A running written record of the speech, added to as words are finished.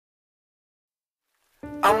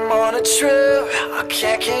I'm on a trip, I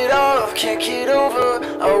can't get off, can't get over.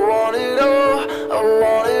 I want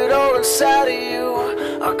it all inside of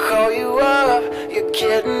you. I call you up, you're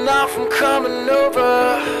getting off, I'm coming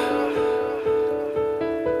over.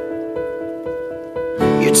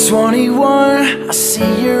 You're 21, I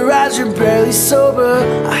see your eyes, you're barely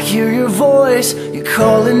sober. I hear your voice, you're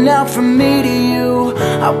calling out from me to you.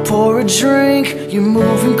 I pour a drink, you're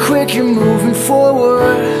moving quick, you're moving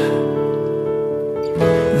forward.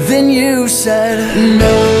 Then you said,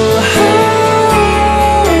 no,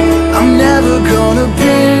 I'm never gonna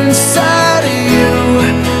be inside of you.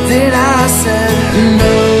 Then I said,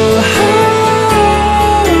 no,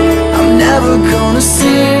 I'm never gonna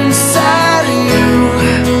see inside of you.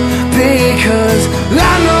 Because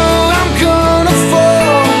I know I'm gonna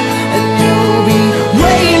fall, and you'll be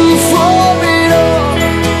waiting for it all.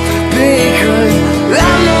 Because I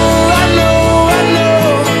know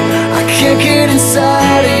I can't get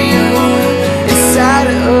inside of you, inside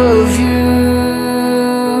of you.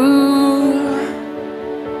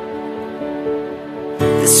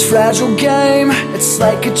 This fragile game, it's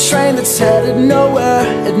like a train that's headed nowhere.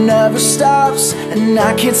 It never stops, and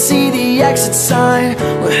I can't see the exit sign.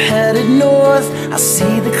 We're headed north, I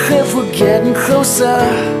see the cliff, we're getting closer.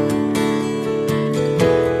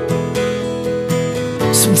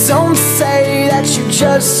 So don't say that you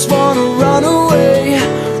just wanna run away.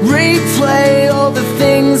 Replay all the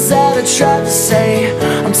things that I tried to say.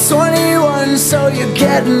 I'm 21, so you're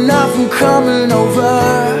getting off, I'm coming over.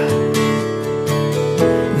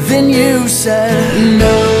 Then you said,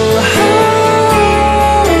 no,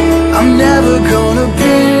 I'm never gonna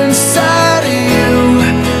be inside of you.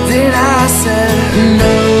 Then I said,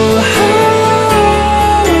 no,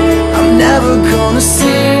 I'm never gonna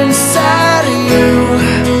see inside of you.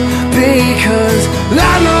 Because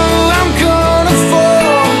I know I'm gonna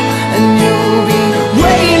fall, and you'll be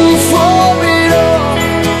waiting for it all.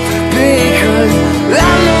 Because I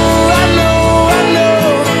know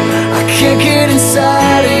I can't get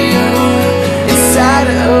inside of you, inside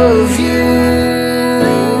of you.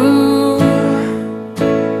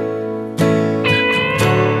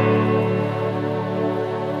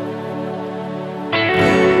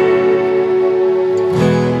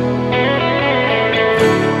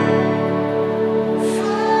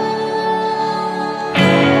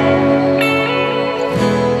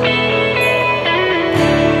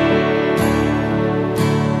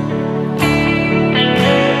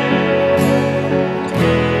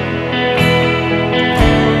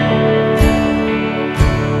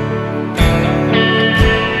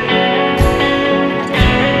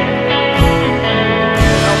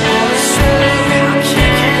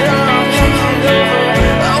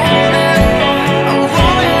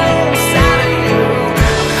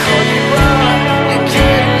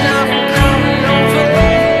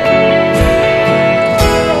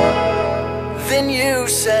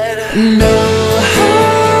 No,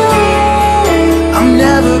 I'm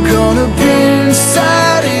never gonna be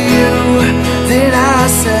inside of you. Then I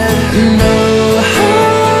said, no,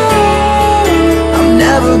 I'm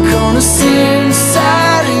never gonna see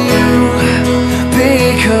inside of you.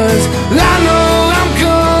 Because I know I'm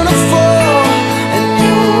gonna fall, and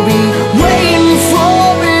you'll be waiting for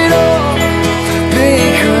it all.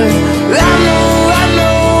 Because I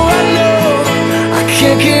know I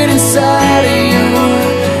can't get inside of you,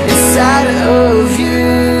 inside of you.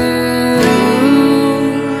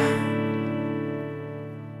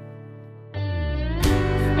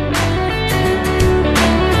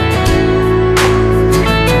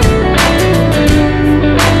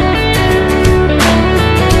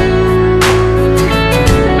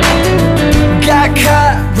 Got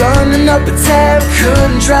caught running up a tab,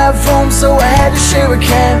 couldn't drive home, so I had to share a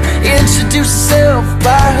cab. Introduce herself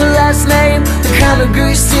by her last name, the kind of girl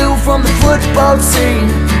you steal from the football team.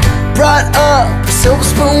 Brought up a silver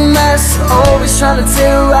spoon mess, always trying to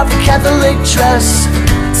tear off a Catholic dress.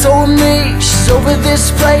 Told me she's over this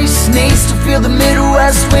place, needs to feel the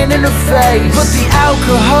Midwest wind in her face. But the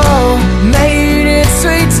alcohol made its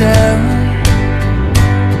way down.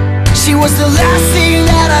 She was the last thing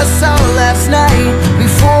that I saw last night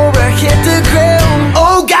before I hit the ground.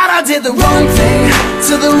 Oh God, I did the wrong thing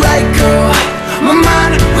to the right girl. My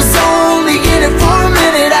mind was only in it for a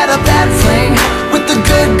minute. Had a bad fling with the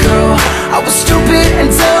good girl. I was stupid and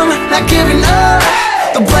dumb, not giving up.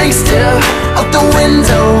 The blank stare out the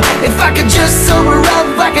window. If I could just sober up,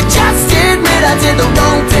 if I could just admit I did the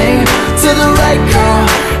wrong thing to the right girl.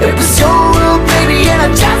 It was your world, baby, and I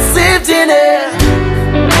just lived in it.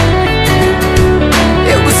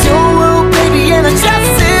 It was your world, baby, and I just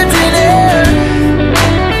lived in it.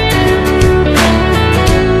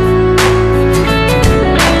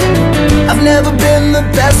 never been the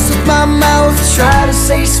best with my mouth. Try to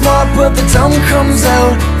stay smart but the tongue comes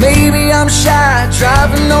out. Maybe I'm shy,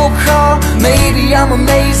 driving no car. Maybe I'm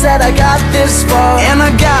amazed that I got this far. And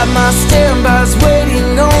I got my standbys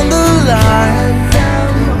waiting on the line.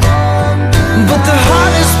 But the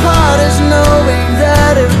hardest part is knowing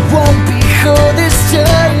that it won't be cool this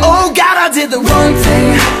time. Oh God, I did the wrong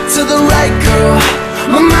thing to the right girl.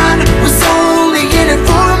 My mind was only in it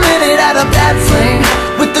for a minute. Had a bad fling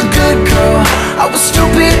with the good girl. I was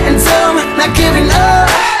stupid and dumb, not giving up.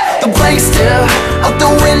 The blank stare out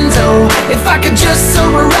the window. If I could just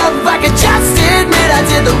sober up, if I could just admit I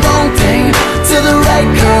did the wrong thing to the right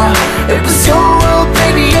girl. It was your world,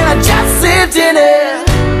 baby, and I just lived in it.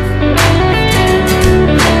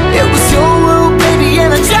 It was your world, baby,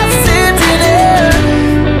 and I just lived in it.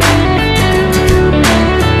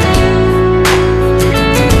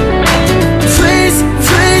 Freeze,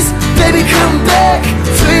 freeze, baby, come back.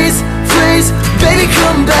 Freeze, freeze, baby,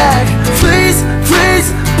 come back. Freeze,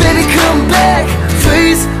 freeze, baby, come back.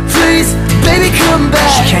 Freeze, freeze, baby, come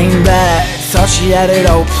back. She came back, thought she had it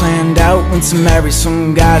all planned out. Went to marry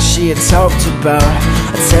some guy she had talked about.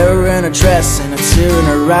 A terror in a dress and a tear in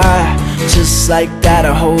her eye. Just like that,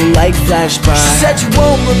 a whole life flashed by. She said you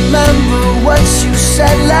won't remember what you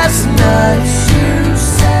said last night.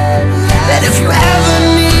 That if you ever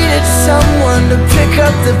needed someone to pick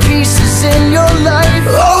up the pieces in your life.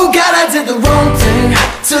 Oh God, I did the wrong thing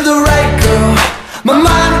to the right girl. My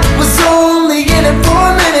mind was only in it for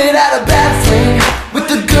a minute. Had a bad fling with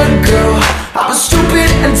the good girl. I was stupid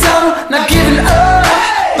and dumb, not giving up.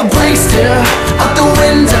 The blank stare out the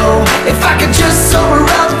window. If I could just sober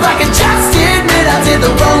up, if I could just admit I did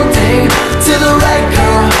the wrong thing to the right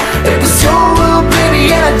girl. It was your world,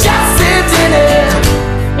 baby, and I just lived in it.